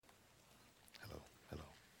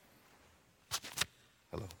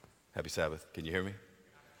Happy Sabbath. Can you hear me?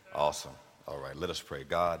 Awesome. All right, let us pray.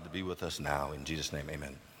 God, be with us now. In Jesus' name,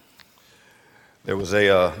 amen. There's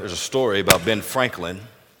a story about Ben Franklin.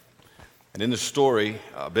 And in the story,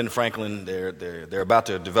 Ben Franklin, they're about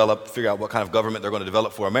to figure out what kind of government they're going to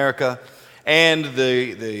develop for America. And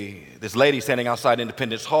this lady standing outside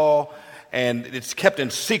Independence Hall, and it's kept in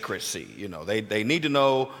secrecy. You know, they need to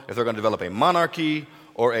know if they're going to develop a monarchy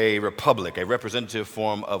or a republic, a representative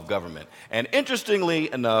form of government. And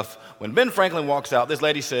interestingly enough, when Ben Franklin walks out, this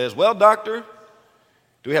lady says, "Well, doctor,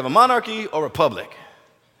 do we have a monarchy or republic?"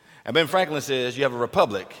 And Ben Franklin says, "You have a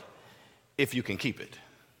republic if you can keep it."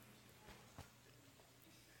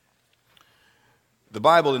 The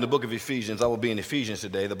Bible in the book of Ephesians, I will be in Ephesians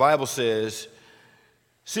today, the Bible says,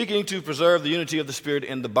 seeking to preserve the unity of the Spirit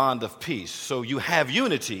in the bond of peace. So you have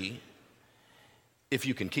unity if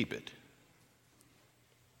you can keep it.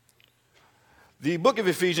 The book of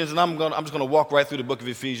Ephesians, and I'm just going to walk right through the book of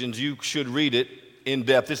Ephesians. You should read it in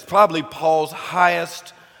depth. It's probably Paul's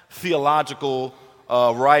highest theological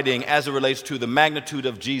writing as it relates to the magnitude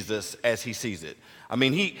of Jesus as he sees it. I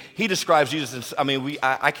mean, he describes Jesus,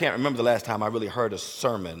 I can't remember the last time I really heard a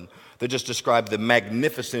sermon that just described the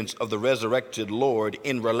magnificence of the resurrected Lord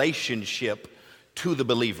in relationship to the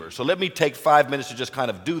believer. So let me take 5 minutes to just kind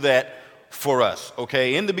of do that for us,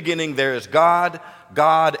 okay? In the beginning, there is God,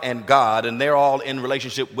 and they're all in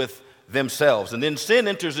relationship with themselves. And then sin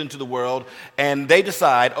enters into the world, and they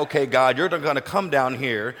decide, okay, God, you're going to come down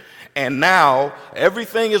here, and now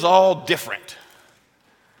everything is all different.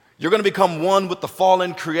 You're going to become one with the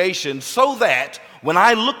fallen creation so that when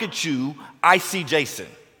I look at you, I see Jason.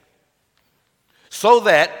 So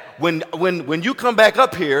that when you come back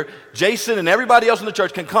up here, Jason and everybody else in the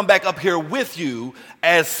church can come back up here with you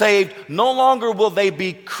as saved. No longer will they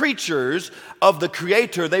be creatures of the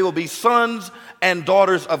Creator. They will be sons and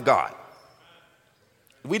daughters of God.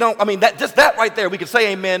 That right there, we could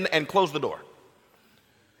say amen and close the door.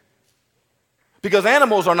 Because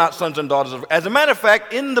animals are not sons and daughters of. As a matter of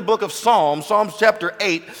fact, in the book of Psalms chapter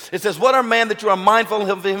 8, it says, "What are man that you are mindful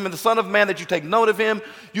of him, and the son of man that you take note of him?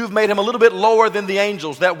 You've made him a little bit lower than the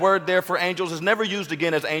angels." That word there for angels is never used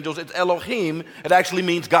again as angels. It's Elohim. It actually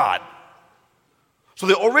means God. So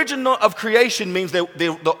the origin of creation means that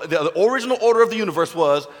the original order of the universe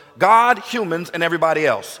was God, humans, and everybody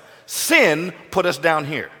else. Sin put us down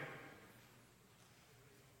here.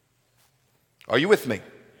 Are you with me?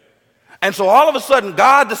 And so all of a sudden,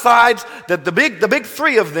 God decides that the big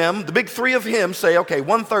three of him say, okay,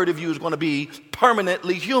 1/3 of you is going to be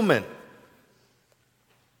permanently human.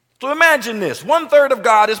 So imagine this, 1/3 of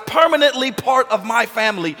God is permanently part of my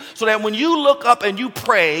family, so that when you look up and you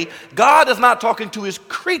pray, God is not talking to his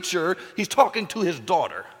creature, he's talking to his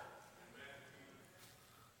daughter.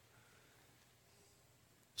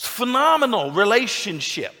 It's a phenomenal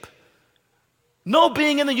relationship. No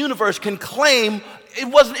being in the universe can claim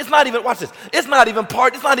it's not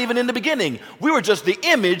even in the beginning. We were just the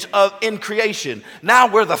image in creation. Now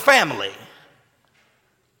we're the family.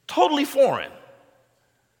 Totally foreign.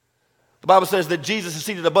 The Bible says that Jesus is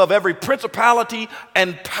seated above every principality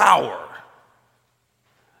and power.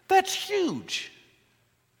 That's huge.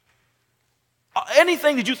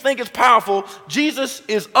 Anything that you think is powerful, Jesus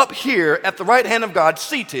is up here at the right hand of God,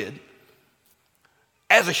 seated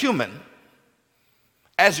as a human,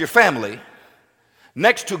 as your family,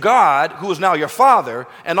 next to God, who is now your Father,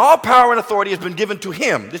 and all power and authority has been given to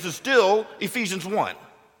him. This is still Ephesians 1.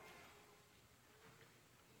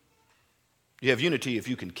 You have unity if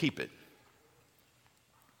you can keep it.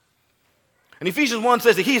 And Ephesians 1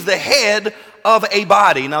 says that he's the head of a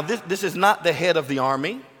body. Now, this is not the head of the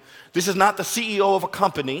army. This is not the CEO of a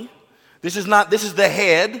company. This is the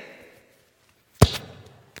head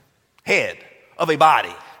of a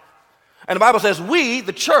body. And the Bible says we,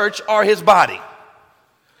 the church, are his body.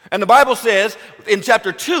 And the Bible says in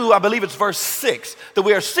chapter 2, I believe it's verse 6, that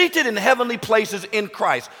we are seated in heavenly places in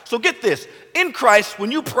Christ. So get this, in Christ,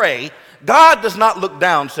 when you pray, God does not look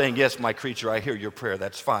down saying, "Yes, my creature, I hear your prayer,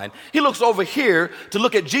 that's fine." He looks over here to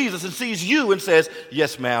look at Jesus and sees you and says,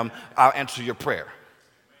 "Yes, ma'am, I'll answer your prayer."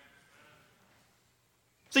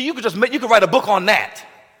 So you could write a book on that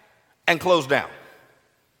and close down.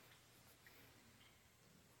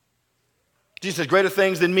 Jesus says, "Greater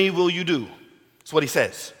things than me will you do." That's what he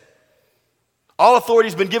says. All authority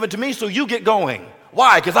has been given to me, so you get going.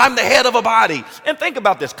 Why? Because I'm the head of a body. And think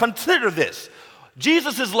about this. Consider this.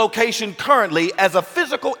 Jesus' location currently as a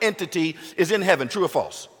physical entity is in heaven. True or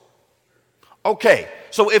false? Okay.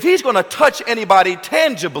 So if he's going to touch anybody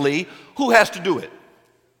tangibly, who has to do it?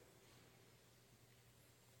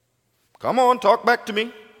 Come on, talk back to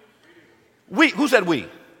me. We. Who said we?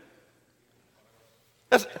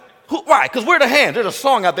 Why? Because we're the hand. There's a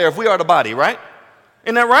song out there, if we are the body, right?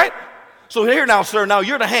 Isn't that right? So here now, sir, now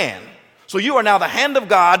you're the hand. So you are now the hand of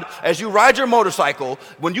God as you ride your motorcycle.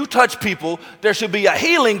 When you touch people, there should be a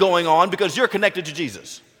healing going on because you're connected to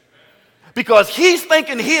Jesus. Because he's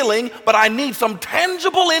thinking healing, but I need some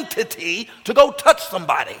tangible entity to go touch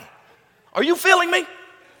somebody. Are you feeling me?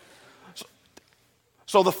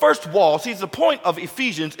 So the first wall, see, the point of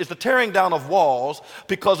Ephesians is the tearing down of walls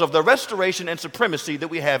because of the restoration and supremacy that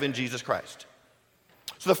we have in Jesus Christ.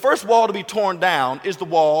 So the first wall to be torn down is the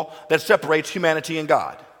wall that separates humanity and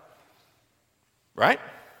God. Right?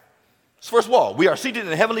 It's the first wall. We are seated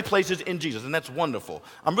in heavenly places in Jesus, and that's wonderful.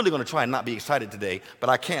 I'm really going to try and not be excited today, but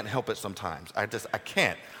I can't help it sometimes. I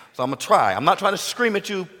can't. So I'm going to try. I'm not trying to scream at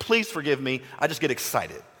you. Please forgive me. I just get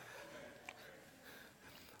excited.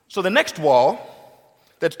 So the next wall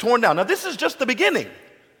that's torn down. Now, this is just the beginning.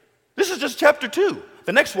 This is just chapter 2.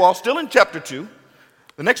 The next wall, still in chapter 2.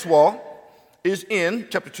 The next wall is in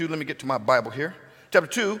chapter 2. Let me get to my Bible here. Chapter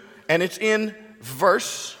 2, and it's in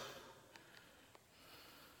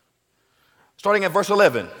starting at verse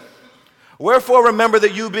 11. Wherefore remember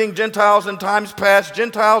that you being Gentiles in times past,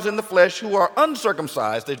 Gentiles in the flesh who are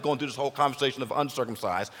uncircumcised. They're going through this whole conversation of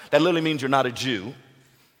uncircumcised. That literally means you're not a Jew.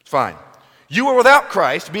 It's fine. You were without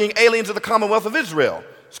Christ, being aliens of the commonwealth of Israel.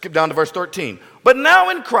 Skip down to verse 13. But now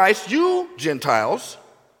in Christ, you Gentiles,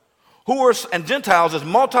 and Gentiles is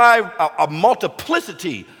a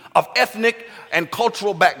multiplicity of ethnic and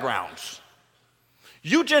cultural backgrounds.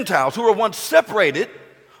 You Gentiles who were once separated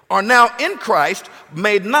are now in Christ,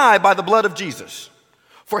 made nigh by the blood of Jesus.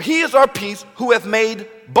 For he is our peace, who hath made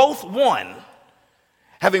both one,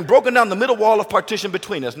 having broken down the middle wall of partition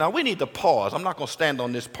between us. Now we need to pause. I'm not going to stand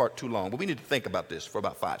on this part too long, but we need to think about this for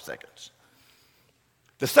about 5 seconds.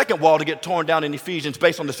 The second wall to get torn down in Ephesians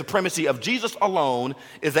based on the supremacy of Jesus alone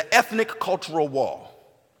is the ethnic cultural wall.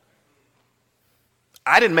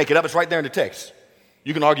 I didn't make it up. It's right there in the text.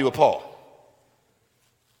 You can argue with Paul.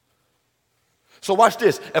 So watch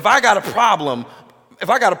this. If I got a problem,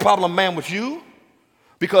 man, with you,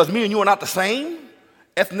 because me and you are not the same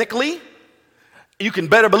ethnically, you can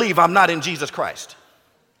better believe I'm not in Jesus Christ.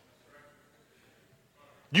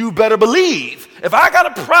 You better believe if I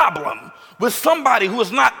got a problem with somebody who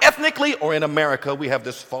is not ethnically, or in America we have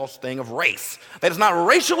this false thing of race, that is not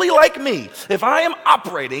racially like me. If I am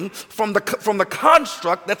operating from the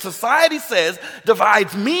construct that society says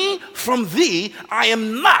divides me from thee, I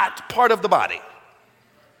am not part of the body.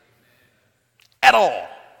 At all.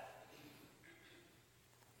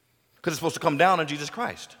 Because it's supposed to come down on Jesus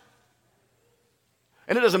Christ.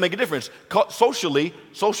 And it doesn't make a difference. Culturally,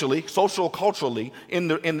 in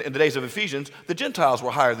the days of Ephesians, the Gentiles were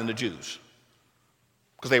higher than the Jews.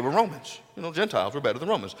 Because they were Romans. Gentiles were better than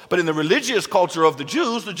Romans. But in the religious culture of the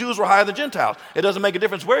Jews were higher than Gentiles. It doesn't make a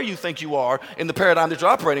difference where you think you are in the paradigm that you're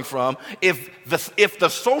operating from. If the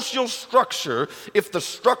social structure, if the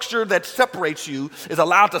structure that separates you is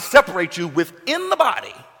allowed to separate you within the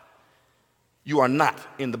body, you are not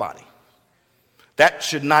in the body. That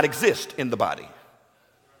should not exist in the body.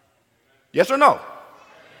 Yes or no?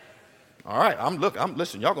 All right,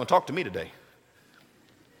 listen, y'all gonna talk to me today.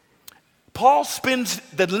 Paul spends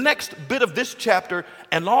the next bit of this chapter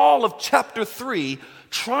and all of chapter 3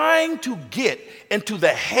 trying to get into the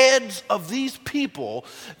heads of these people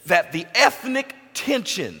that the ethnic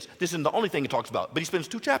tensions, this isn't the only thing he talks about, but he spends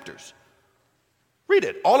 2 chapters. Read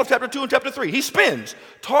it, all of chapter 2 and chapter 3. He spends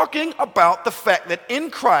talking about the fact that in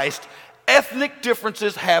Christ, ethnic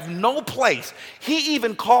differences have no place. He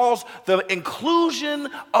even calls the inclusion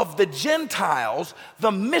of the Gentiles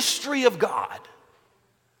the mystery of God.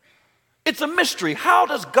 It's a mystery. How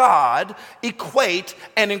does God equate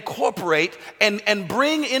and incorporate and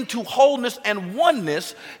bring into wholeness and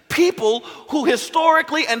oneness people who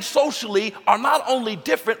historically and socially are not only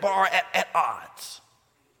different but are at odds?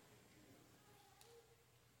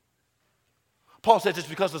 Paul says it's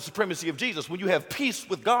because of the supremacy of Jesus. When you have peace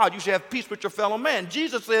with God, you should have peace with your fellow man.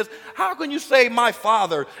 Jesus says, how can you say my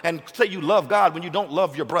Father and say you love God when you don't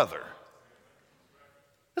love your brother?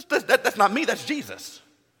 That's not me, that's Jesus.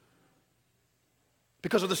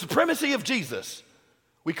 Because of the supremacy of Jesus,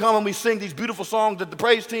 we come and we sing these beautiful songs that the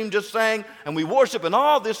praise team just sang, and we worship in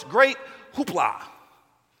all this great hoopla.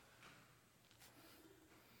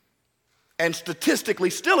 And statistically,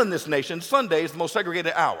 still in this nation, Sunday is the most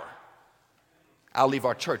segregated hour. I'll leave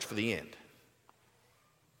our church for the end.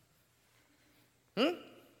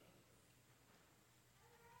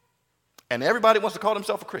 And everybody wants to call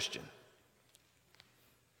themselves a Christian.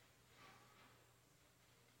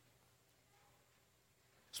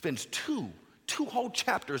 Spends two 2 whole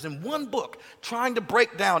chapters in one book trying to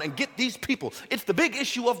break down and get these people. It's the big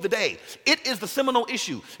issue of the day. It is the seminal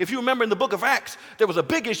issue. If you remember in the book of Acts, there was a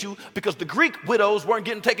big issue because the Greek widows weren't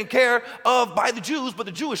getting taken care of by the Jews, but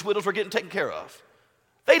the Jewish widows were getting taken care of.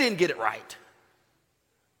 They didn't get it right.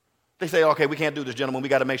 They say, okay, we can't do this, gentlemen. We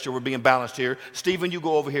got to make sure we're being balanced here. Stephen, you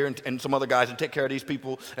go over here and some other guys and take care of these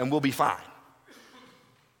people, and we'll be fine.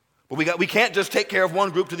 But we can't just take care of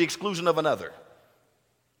one group to the exclusion of another.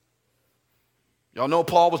 Y'all know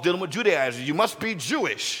Paul was dealing with Judaizers. You must be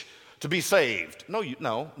Jewish to be saved.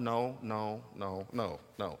 No.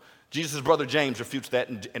 Jesus' brother James refutes that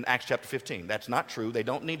in Acts chapter 15. That's not true. They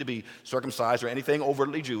don't need to be circumcised or anything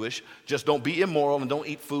overtly Jewish. Just don't be immoral and don't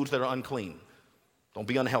eat foods that are unclean. Don't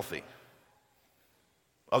be unhealthy.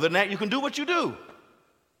 Other than that, you can do what you do.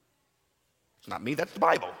 It's not me, that's the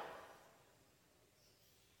Bible.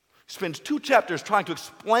 He spends 2 chapters trying to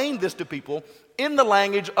explain this to people in the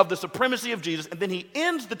language of the supremacy of Jesus, and then he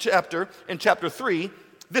ends the chapter in chapter 3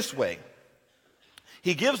 this way.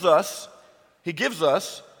 He gives us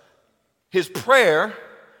his prayer,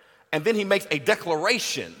 and then he makes a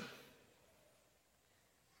declaration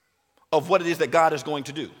of what it is that God is going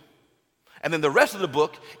to do. And then the rest of the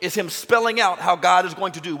book is him spelling out how God is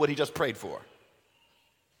going to do what he just prayed for.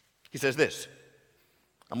 He says this.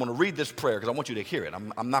 I'm going to read this prayer because I want you to hear it.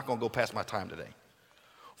 I'm not going to go past my time today.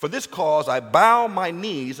 For this cause I bow my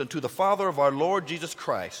knees unto the Father of our Lord Jesus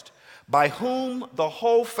Christ, by whom the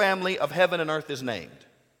whole family of heaven and earth is named,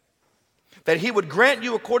 that he would grant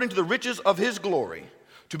you according to the riches of his glory,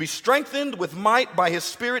 to be strengthened with might by his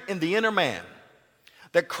Spirit in the inner man,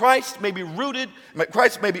 that Christ may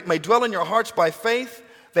dwell in your hearts by faith,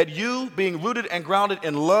 that you, being rooted and grounded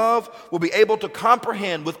in love, will be able to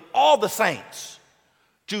comprehend with all the saints,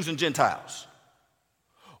 Jews and Gentiles,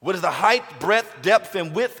 what is the height, breadth, depth,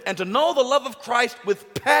 and width, and to know the love of Christ which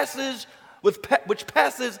passes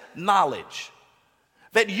knowledge,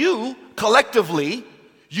 that you collectively,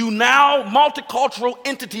 you now multicultural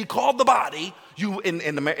entity called the body, you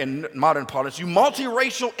in modern parlance, you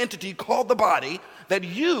multiracial entity called the body, that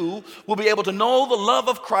you will be able to know the love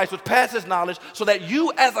of Christ which passes knowledge, so that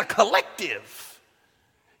you as a collective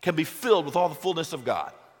can be filled with all the fullness of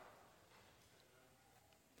God.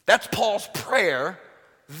 That's Paul's prayer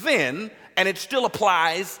then, and it still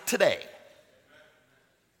applies today.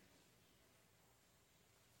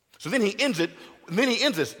 So then he ends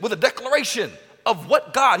this with a declaration of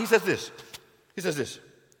what God, he says this.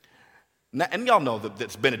 Now, and y'all know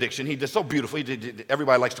this benediction, he did so beautiful,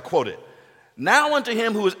 everybody likes to quote it. Now unto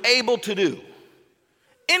him who is able to do,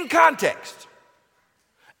 in context,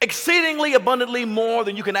 exceedingly abundantly more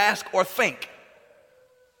than you can ask or think.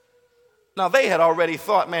 Now they had already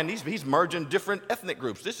thought, man, he's merging different ethnic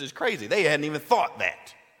groups. This is crazy. They hadn't even thought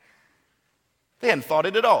that. They hadn't thought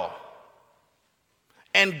it at all.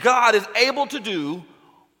 And God is able to do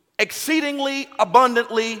exceedingly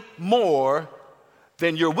abundantly more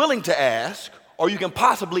than you're willing to ask or you can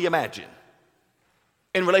possibly imagine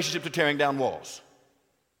in relationship to tearing down walls.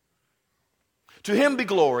 To him be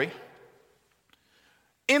glory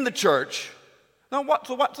in the church. Now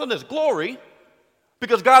what's on this? Glory,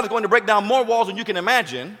 because God is going to break down more walls than you can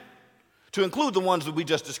imagine, to include the ones that we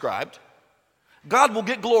just described. God will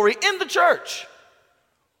get glory in the church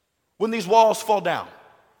when these walls fall down.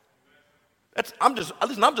 I'm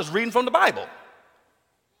just reading from the Bible.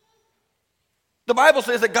 The Bible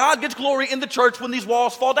says that God gets glory in the church when these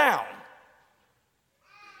walls fall down.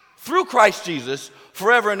 Through Christ Jesus,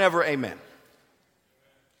 forever and ever, amen.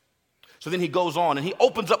 So then he goes on and he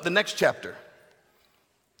opens up the next chapter.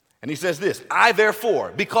 And he says this, I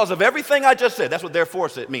therefore, because of everything I just said, that's what therefore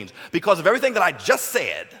means. Because of everything that I just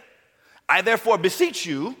said, I therefore beseech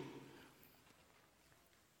you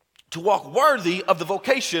to walk worthy of the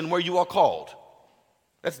vocation where you are called.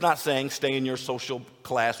 That's not saying stay in your social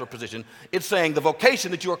class or position. It's saying the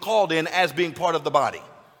vocation that you are called in as being part of the body.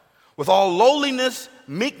 With all lowliness,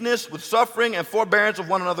 meekness, with suffering and forbearance of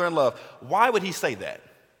one another in love. Why would he say that?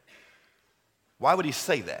 Why would he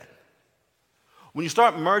say that? When you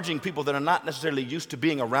start merging people that are not necessarily used to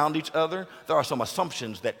being around each other, there are some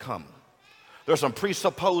assumptions that come. There are some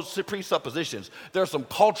presuppositions. There are some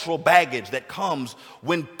cultural baggage that comes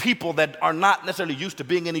when people that are not necessarily used to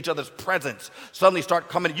being in each other's presence suddenly start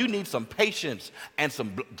coming. You need some patience and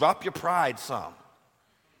drop your pride some.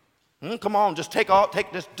 Come on, just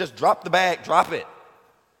just drop the bag, drop it.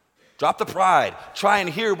 Drop the pride. Try and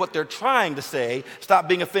hear what they're trying to say. Stop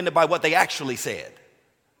being offended by what they actually said.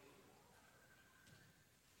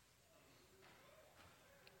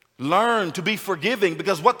 Learn to be forgiving,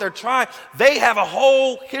 because what they're trying, they have a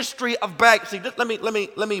whole history of baggage. See, let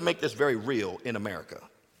me make this very real in America.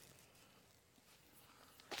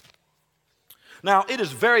 Now, it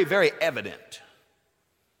is very, very evident.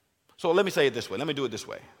 So let me say it this way. Let me do it this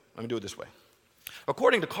way.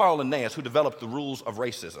 According to Carl Linnaeus, who developed the rules of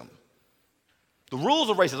racism, the rules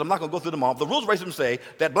of racism, I'm not going to go through them all. The rules of racism say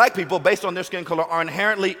that black people, based on their skin color, are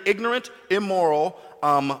inherently ignorant, immoral,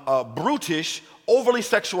 brutish, overly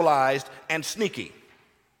sexualized, and sneaky.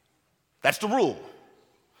 That's the rule.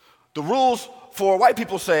 The rules for white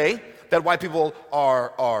people say that white people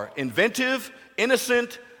are inventive,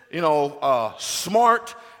 innocent,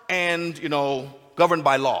 smart, and, governed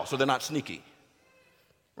by law, so they're not sneaky.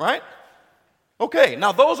 Right? Okay,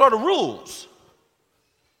 now those are the rules.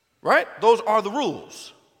 Right? Those are the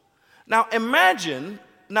rules. Now imagine,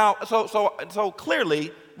 so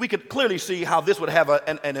clearly, we could clearly see how this would have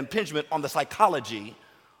an impingement on the psychology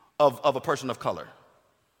of a person of color.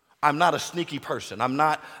 I'm not a sneaky person. I'm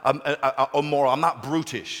not immoral. I'm not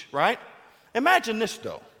brutish, right? Imagine this,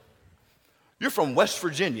 though. You're from West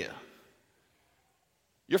Virginia.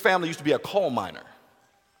 Your family used to be a coal miner,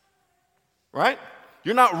 right?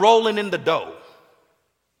 You're not rolling in the dough.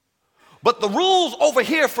 But the rules over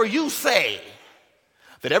here for you say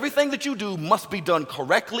that everything that you do must be done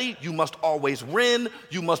correctly. You must always win.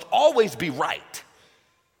 You must always be right.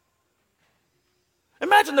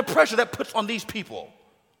 Imagine the pressure that puts on these people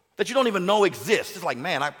that you don't even know exist. It's like,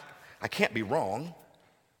 man, I can't be wrong.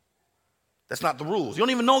 That's not the rules. You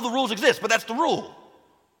don't even know the rules exist, but that's the rule.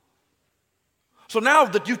 So now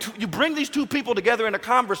that you bring these two people together in a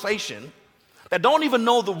conversation that don't even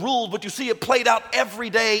know the rules, but you see it played out every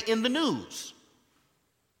day in the news.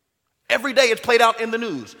 Every day it's played out in the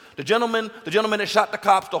news. The gentleman that shot the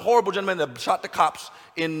cops, the horrible gentleman that shot the cops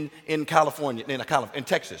in California, in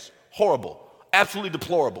Texas. Horrible. Absolutely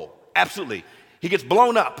deplorable. Absolutely. He gets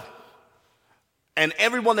blown up, and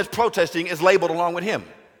everyone that's protesting is labeled along with him.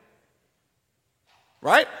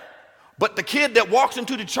 Right? But the kid that walks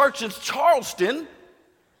into the church in Charleston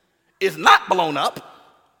is not blown up,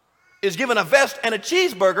 is given a vest and a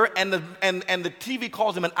cheeseburger, and the TV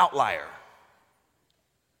calls him an outlier.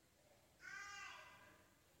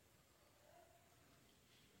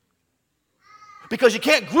 Because you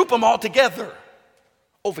can't group them all together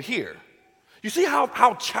over here. You see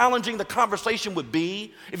how challenging the conversation would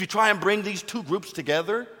be if you try and bring these two groups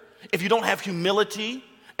together? If you don't have humility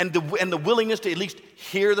and the willingness to at least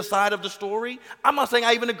hear the side of the story? I'm not saying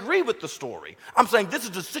I even agree with the story. I'm saying this is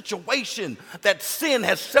the situation that sin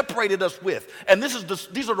has separated us with. And these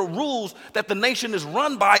are the rules that the nation is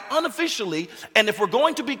run by unofficially. And if we're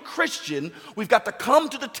going to be Christian, we've got to come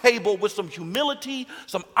to the table with some humility,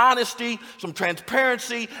 some honesty, some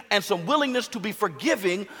transparency, and some willingness to be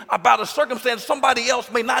forgiving about a circumstance somebody else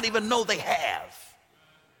may not even know they have.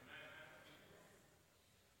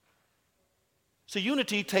 So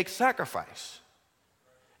unity takes sacrifice.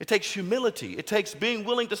 It takes humility. It takes being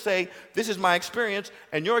willing to say, this is my experience,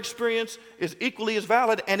 and your experience is equally as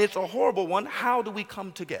valid, and it's a horrible one. How do we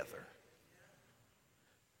come together?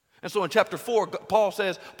 And so in chapter 4,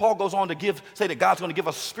 Paul goes on to say that God's going to give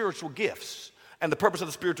us spiritual gifts. And the purpose of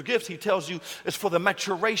the spiritual gifts, he tells you, is for the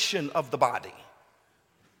maturation of the body.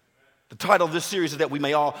 The title of this series is that we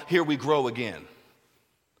may all, here we grow again.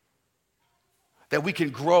 That we can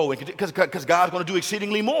grow, because God's going to do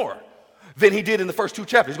exceedingly more than he did in the first two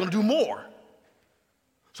chapters. He's going to do more.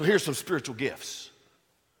 So here's some spiritual gifts.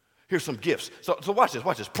 Here's some gifts. So watch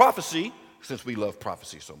this. Prophecy, since we love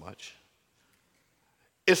prophecy so much,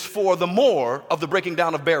 is for the more of the breaking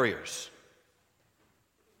down of barriers.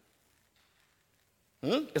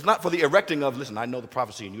 It's not for the erecting of, listen, I know the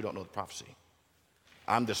prophecy and you don't know the prophecy.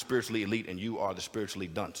 I'm the spiritually elite and you are the spiritually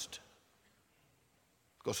dunst.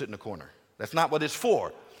 Go sit in the corner. That's not what it's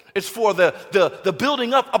for. It's for the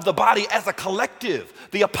building up of the body as a collective.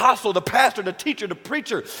 The apostle, the pastor, the teacher, the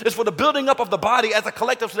preacher. It's for the building up of the body as a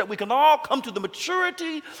collective so that we can all come to the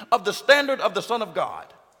maturity of the standard of the Son of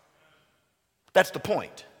God. That's the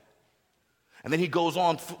point. And then he goes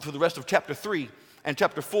on for the rest of chapter 3 and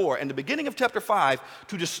chapter 4 and the beginning of chapter 5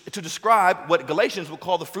 to describe what Galatians will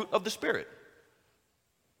call the fruit of the Spirit.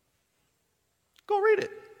 Go read it.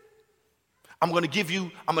 I'm going to give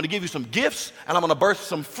you some gifts, and I'm going to burst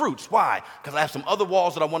some fruits. Why? Because I have some other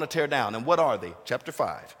walls that I want to tear down. And what are they? Chapter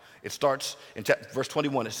 5. It starts in verse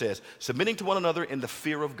 21. It says, submitting to one another in the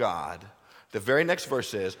fear of God. The very next verse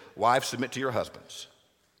says, wives, submit to your husbands.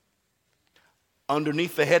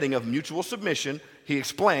 Underneath the heading of mutual submission, he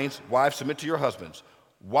explains, wives, submit to your husbands.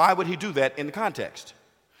 Why would he do that in the context?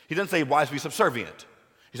 He doesn't say, wives, be subservient.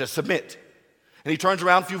 He says, submit. And he turns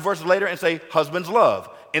around a few verses later and say, husbands, love.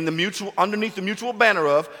 Underneath the mutual banner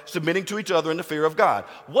of submitting to each other in the fear of God.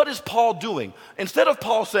 What is Paul doing? Instead of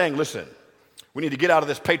Paul saying, listen, We need to get out of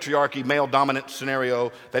this patriarchy, male dominant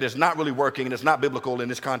scenario that is not really working and it's not biblical in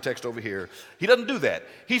this context over here. He doesn't do that.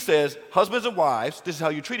 He says, husbands and wives, this is how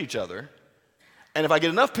you treat each other. And if I get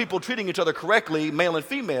enough people treating each other correctly, male and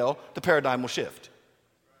female, the paradigm will shift.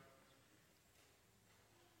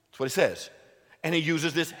 That's what he says. And he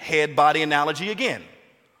uses this head-body analogy again.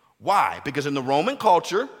 Why? Because in the Roman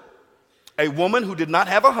culture, a woman who did not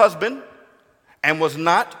have a husband and was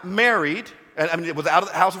not married, was out of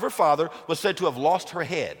the house of her father, was said to have lost her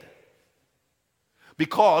head.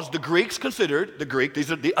 Because the Greeks considered,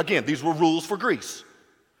 these were rules for Greece.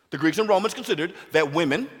 The Greeks and Romans considered that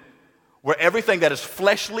women were everything that is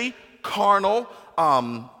fleshly, carnal,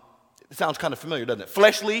 it sounds kind of familiar, doesn't it?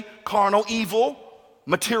 Fleshly, carnal, evil,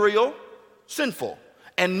 material, sinful.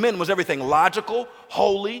 And men was everything logical,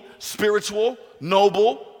 holy, spiritual,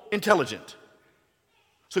 noble, intelligent.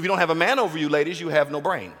 So if you don't have a man over you, ladies, you have no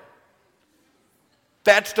brain.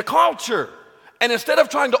 That's the culture. And instead of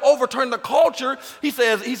trying to overturn the culture, he's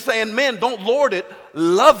saying, men, don't lord it,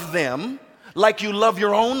 love them like you love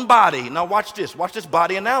your own body. Now watch this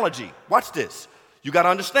body analogy. Watch this. You got to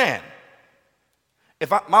understand.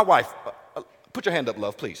 If my wife, put your hand up,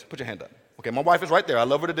 love, please. Put your hand up. Okay, my wife is right there. I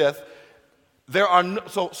love her to death.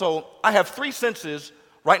 So I have 3 senses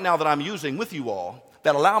right now that I'm using with you all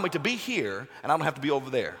that allow me to be here and I don't have to be over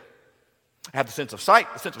there. I have the sense of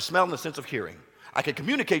sight, the sense of smell, and the sense of hearing. I can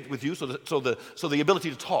communicate with you, so the ability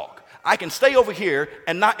to talk. I can stay over here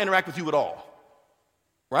and not interact with you at all,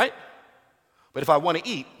 right? But if I want to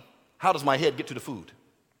eat, how does my head get to the food?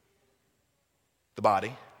 The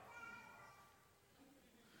body.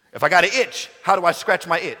 If I got an itch, how do I scratch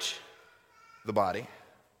my itch? The body.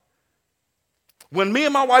 When me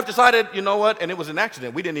and my wife decided, you know what, and it was an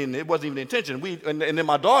accident. It wasn't even the intention. And then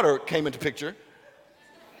my daughter came into picture.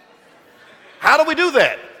 How do we do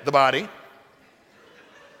that? The body.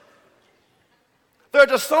 There are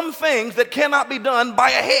just some things that cannot be done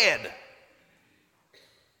by a head.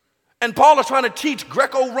 And Paul is trying to teach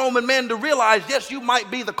Greco-Roman men to realize, yes, you might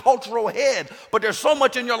be the cultural head, but there's so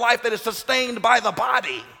much in your life that is sustained by the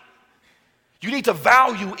body. You need to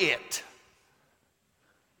value it.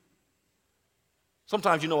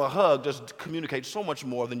 Sometimes, a hug just communicates so much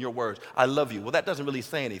more than your words. I love you. Well, that doesn't really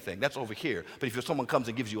say anything. That's over here. But if someone comes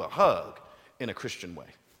and gives you a hug in a Christian way,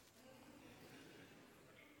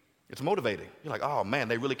 it's motivating. You're like, oh man,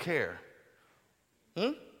 they really care.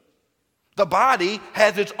 The body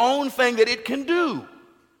has its own thing that it can do.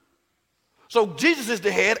 So Jesus is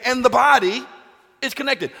the head and the body is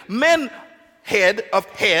connected. Men, head of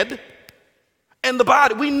head, and the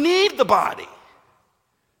body. We need the body.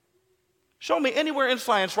 Show me anywhere in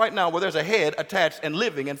science right now where there's a head attached and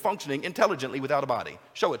living and functioning intelligently without a body.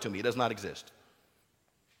 Show it to me. It does not exist.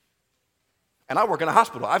 And I work in a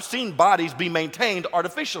hospital. I've seen bodies be maintained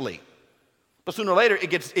artificially. But sooner or later, it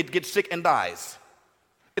gets sick and dies.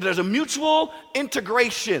 There's a mutual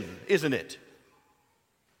integration, isn't it?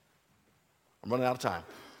 I'm running out of time.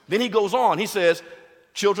 Then he goes on. He says,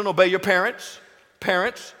 children, obey your parents.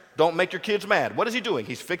 Parents, don't make your kids mad. What is he doing?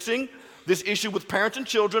 He's fixing this issue with parents and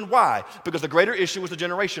children. Why? Because the greater issue is the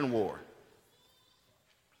generation war.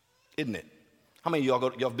 Isn't it? How many of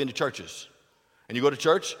y'all have been to churches? And you go to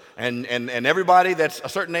church, and everybody that's a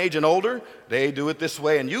certain age and older, they do it this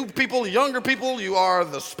way. And you people, younger people, you are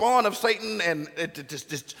the spawn of Satan, and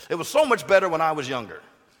it was so much better when I was younger.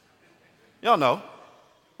 Y'all know,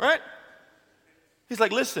 right? He's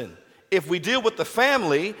like, listen, if we deal with the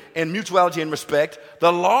family in mutuality and respect,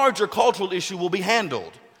 the larger cultural issue will be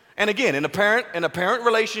handled. And again, in a parent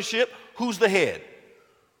relationship, who's the head?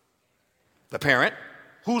 The parent.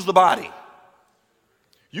 Who's the body?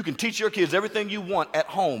 You can teach your kids everything you want at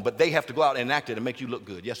home, but they have to go out and enact it and make you look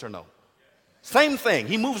good. Yes or no? Same thing.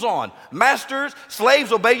 He moves on. Masters,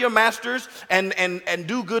 slaves, obey your masters and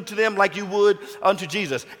do good to them like you would unto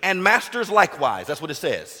Jesus. And masters likewise. That's what it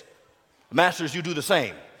says. Masters, you do the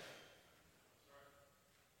same.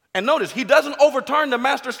 And notice, he doesn't overturn the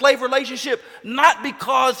master-slave relationship, not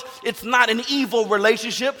because it's not an evil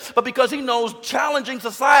relationship, but because he knows challenging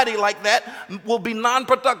society like that will be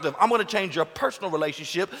non-productive. I'm going to change your personal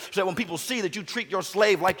relationship so that when people see that you treat your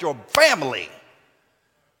slave like your family,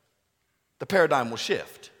 the paradigm will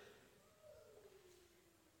shift.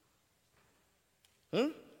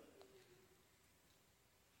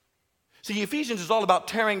 See, Ephesians is all about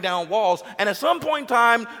tearing down walls, and at some point in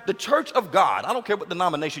time, the church of God, I don't care what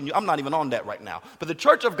denomination I'm not even on that right now, but the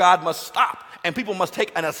church of God must stop, and people must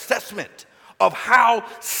take an assessment of how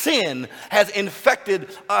sin has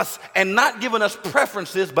infected us and not given us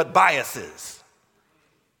preferences, but biases.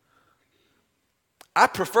 I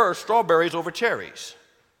prefer strawberries over cherries,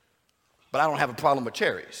 but I don't have a problem with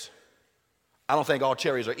cherries. I don't think all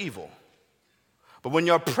cherries are evil. But when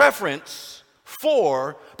your preference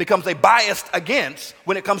for becomes a bias against,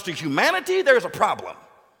 when it comes to humanity, there's a problem,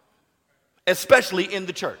 especially in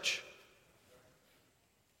the church.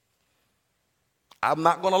 I'm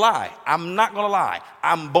not going to lie. I'm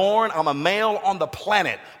a male on the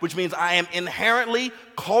planet, which means I am inherently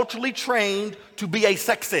culturally trained to be a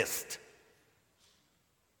sexist.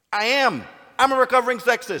 I am. I'm a recovering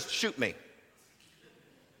sexist. Shoot me.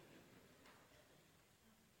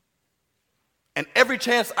 And every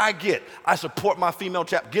chance I get, I support my female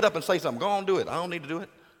chap. Get up and say something. Go on, do it. I don't need to do it.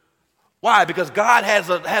 Why? Because God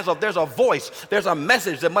there's a voice, there's a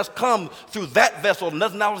message that must come through that vessel and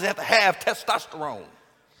doesn't always have to have testosterone.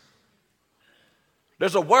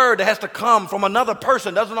 There's a word that has to come from another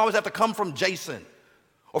person, doesn't always have to come from Jason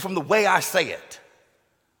or from the way I say it.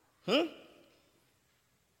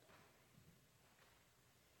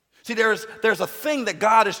 See, there's a thing that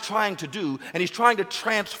God is trying to do, and he's trying to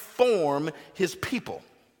transform his people.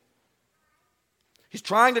 He's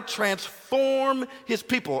trying to transform his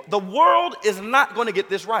people. The world is not going to get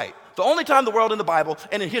this right. The only time the world in the Bible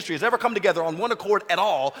and in history has ever come together on one accord at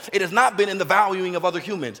all, it has not been in the valuing of other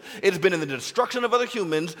humans. It has been in the destruction of other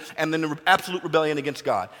humans and then the absolute rebellion against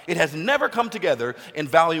God. It has never come together in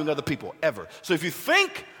valuing other people, ever. So if you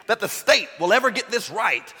think that the state will ever get this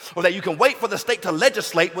right, or that you can wait for the state to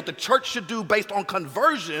legislate what the church should do based on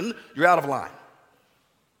conversion, you're out of line.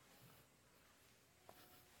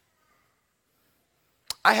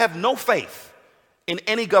 I have no faith in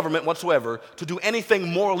any government whatsoever to do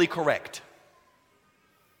anything morally correct.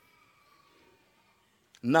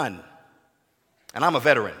 None. And I'm a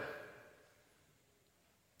veteran.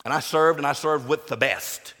 And I served with the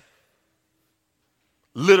best.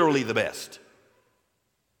 Literally the best.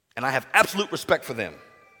 And I have absolute respect for them.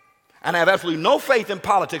 And I have absolutely no faith in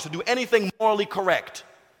politics to do anything morally correct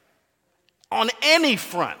on any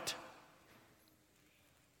front.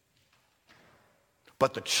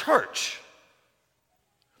 But the church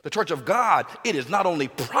of God, it is not only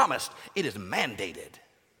promised, it is mandated.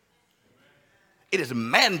 It is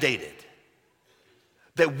mandated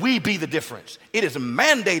that we be the difference. It is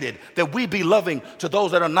mandated that we be loving to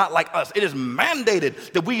those that are not like us. It is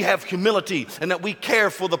mandated that we have humility and that we care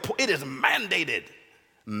for the poor. It is mandated.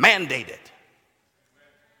 Mandated.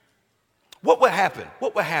 What would happen?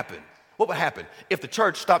 What would happen? What would happen if the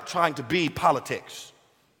church stopped trying to be politics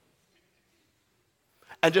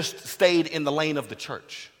and just stayed in the lane of the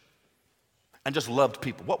church and just loved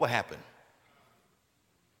people? What would happen?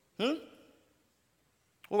 What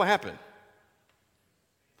would happen?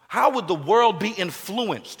 How would the world be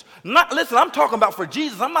influenced? Listen, I'm talking about for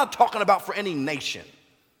Jesus. I'm not talking about for any nation.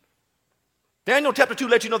 Daniel chapter 2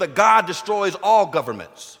 lets you know that God destroys all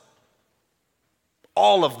governments.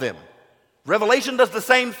 All of them. Revelation does the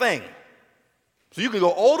same thing. So you can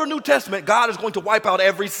go Old or New Testament, God is going to wipe out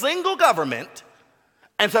every single government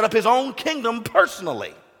and set up his own kingdom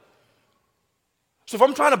personally. So if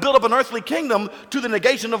I'm trying to build up an earthly kingdom to the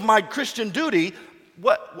negation of my Christian duty,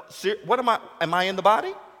 what am I in the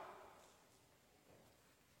body?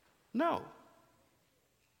 No.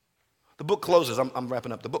 The book closes, I'm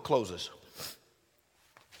wrapping up. The book closes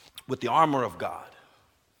with the armor of God.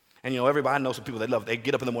 And everybody, I know some people they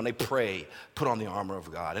get up in the morning, they pray, put on the armor of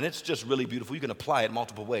God. And it's just really beautiful. You can apply it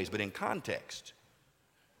multiple ways, but in context,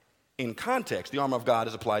 the armor of God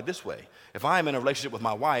is applied this way. If I am in a relationship with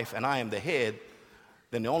my wife and I am the head,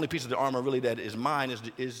 then the only piece of the armor really that is mine is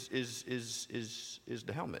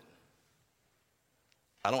the helmet.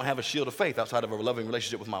 I don't have a shield of faith outside of a loving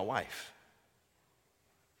relationship with my wife.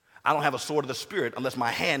 I don't have a sword of the Spirit unless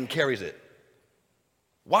my hand carries it.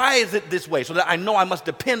 Why is it this way? So that I know I must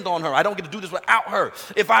depend on her. I don't get to do this without her.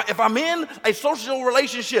 If I'm in a social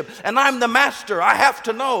relationship and I'm the master, I have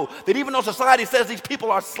to know that even though society says these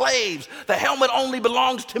people are slaves, the helmet only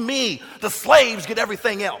belongs to me. The slaves get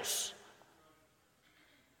everything else.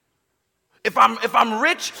 If I'm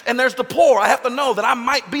rich and there's the poor, I have to know that I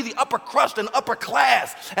might be the upper crust and upper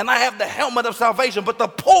class, and I have the helmet of salvation, but the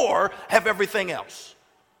poor have everything else.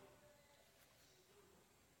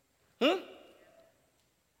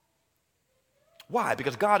 Why?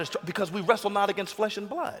 Because we wrestle not against flesh and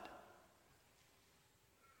blood.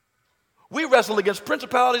 We wrestle against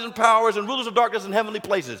principalities and powers and rulers of darkness in heavenly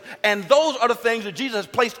places. And those are the things that Jesus has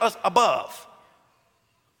placed us above.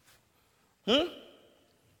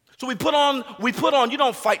 So we put on, you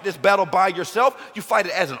don't fight this battle by yourself, you fight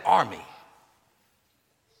it as an army.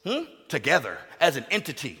 Together, as an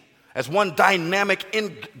entity. As one dynamic,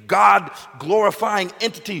 in God glorifying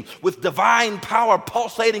entity with divine power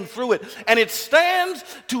pulsating through it. And it stands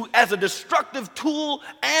as a destructive tool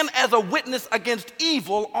and as a witness against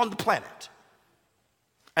evil on the planet.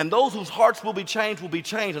 And those whose hearts will be changed,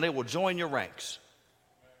 and they will join your ranks.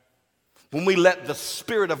 When we let the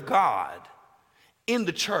Spirit of God in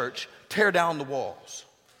the church tear down the walls.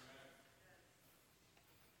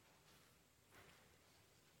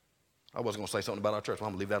 I was going to say something about our church, but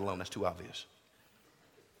I'm going to leave that alone. That's too obvious.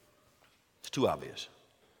 It's too obvious.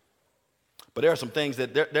 But there are some things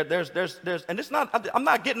that there's, and it's not, I'm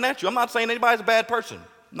not getting at you. I'm not saying anybody's a bad person.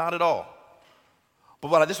 Not at all.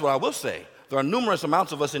 But this is what I will say. There are numerous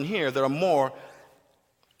amounts of us in here that are more,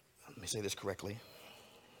 let me say this correctly.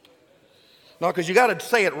 No, because you got to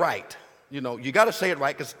say it right. You got to say it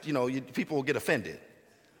right because, people will get offended.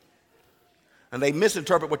 And they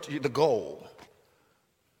misinterpret the goal.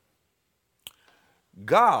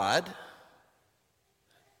 God,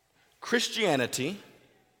 Christianity,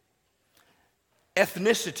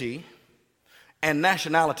 ethnicity, and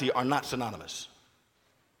nationality are not synonymous.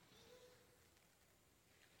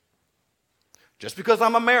 Just because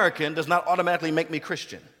I'm American does not automatically make me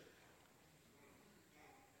Christian.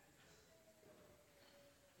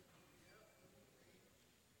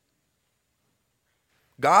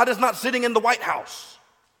 God is not sitting in the White House.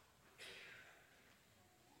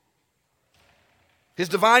 His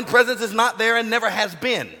divine presence is not there and never has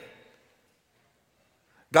been.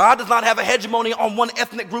 God does not have a hegemony on one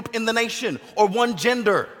ethnic group in the nation or one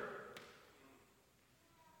gender.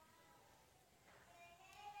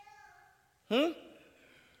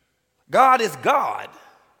 God is God,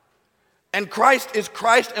 and Christ is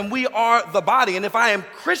Christ, and we are the body. And if I am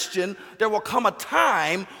Christian, there will come a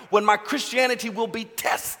time when my Christianity will be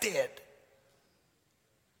tested.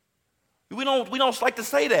 We don't like to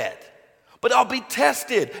say that. But I'll be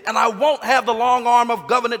tested, and I won't have the long arm of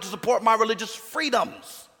government to support my religious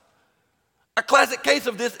freedoms. A classic case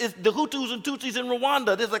of this is the Hutus and Tutsis in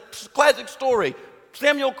Rwanda. There's a classic story.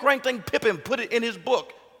 Samuel Crankton Pippin put it in his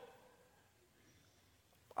book.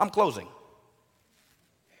 I'm closing.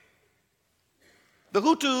 The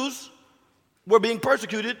Hutus were being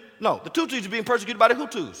persecuted. No, the Tutsis were being persecuted by the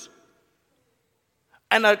Hutus.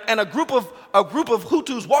 And a group of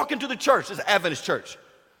Hutus walk into the church. It's an Adventist church.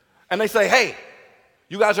 And they say, hey,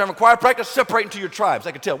 you guys are in required practice, separate into your tribes.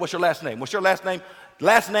 I can tell, what's your last name? What's your last name?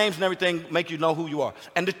 Last names and everything make you know who you are.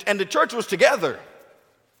 And the church was together.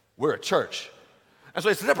 We're a church. And so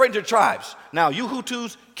they separate into tribes. Now, you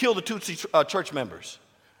Hutus kill the Tutsi church members.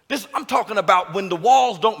 I'm talking about when the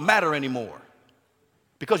walls don't matter anymore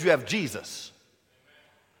because you have Jesus.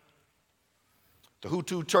 The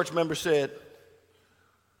Hutu church member said,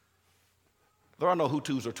 there are no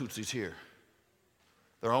Hutus or Tutsis here.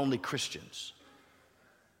 There are only Christians.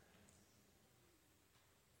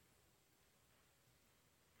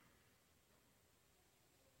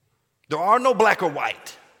 There are no black or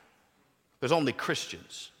white. There's only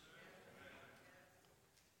Christians.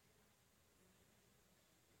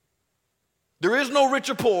 There is no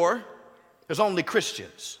rich or poor. There's only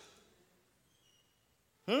Christians.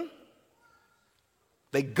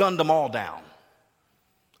 They gunned them all down.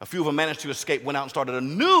 A few of them managed to escape, went out and started a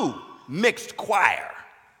new mixed choir.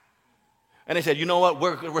 And they said, you know what,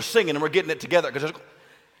 we're singing and we're getting it together. Because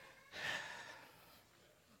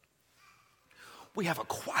we have a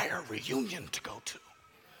choir reunion to go to.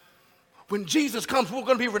 When Jesus comes, we're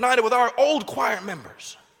going to be reunited with our old choir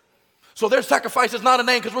members. So their sacrifice is not in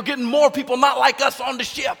vain because we're getting more people not like us on the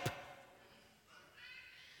ship.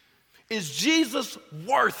 Is Jesus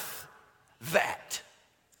worth that?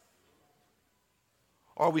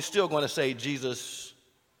 Or are we still going to say Jesus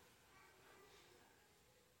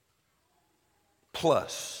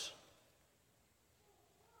plus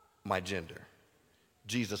my gender,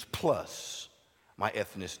 Jesus plus my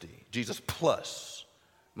ethnicity, Jesus plus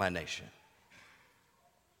my nation?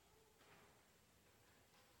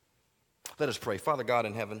 Let us pray. Father God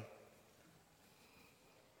in heaven,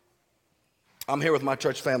 I'm here with my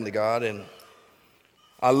church family, God, and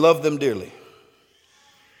I love them dearly.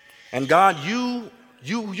 And God,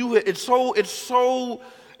 it's so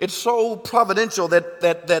providential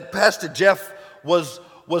that Pastor Jeff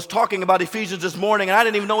was talking about Ephesians this morning, and I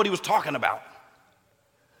didn't even know what he was talking about.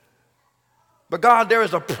 But God, there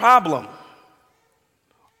is a problem.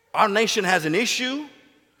 Our nation has an issue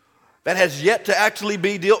that has yet to actually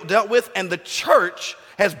be dealt with, and the church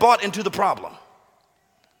has bought into the problem.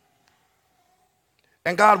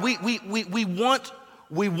 And God, we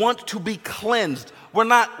want to be cleansed.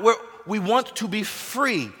 We want to be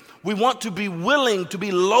free. We want to be willing to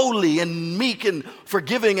be lowly and meek and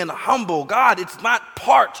forgiving and humble. God, it's not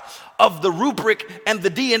part of the rubric and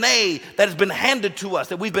the DNA that has been handed to us,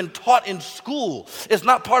 that we've been taught in school. It's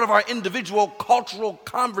not part of our individual cultural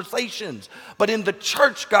conversations. But in the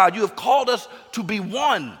church, God, you have called us to be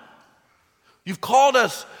one, You've called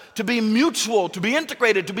us to be mutual, to be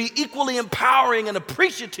integrated, to be equally empowering and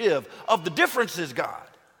appreciative of the differences, God.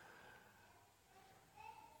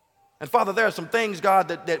 And Father, there are some things, God,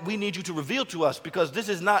 that we need you to reveal to us, because this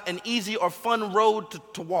is not an easy or fun road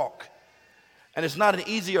to walk. And it's not an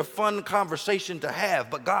easy or fun conversation to have.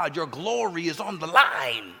 But God, your glory is on the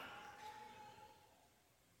line.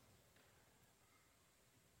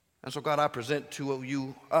 And so, God, I present to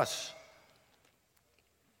you us.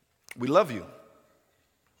 We love you.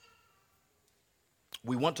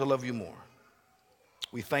 We want to love you more.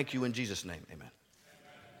 We thank you in Jesus' name. Amen.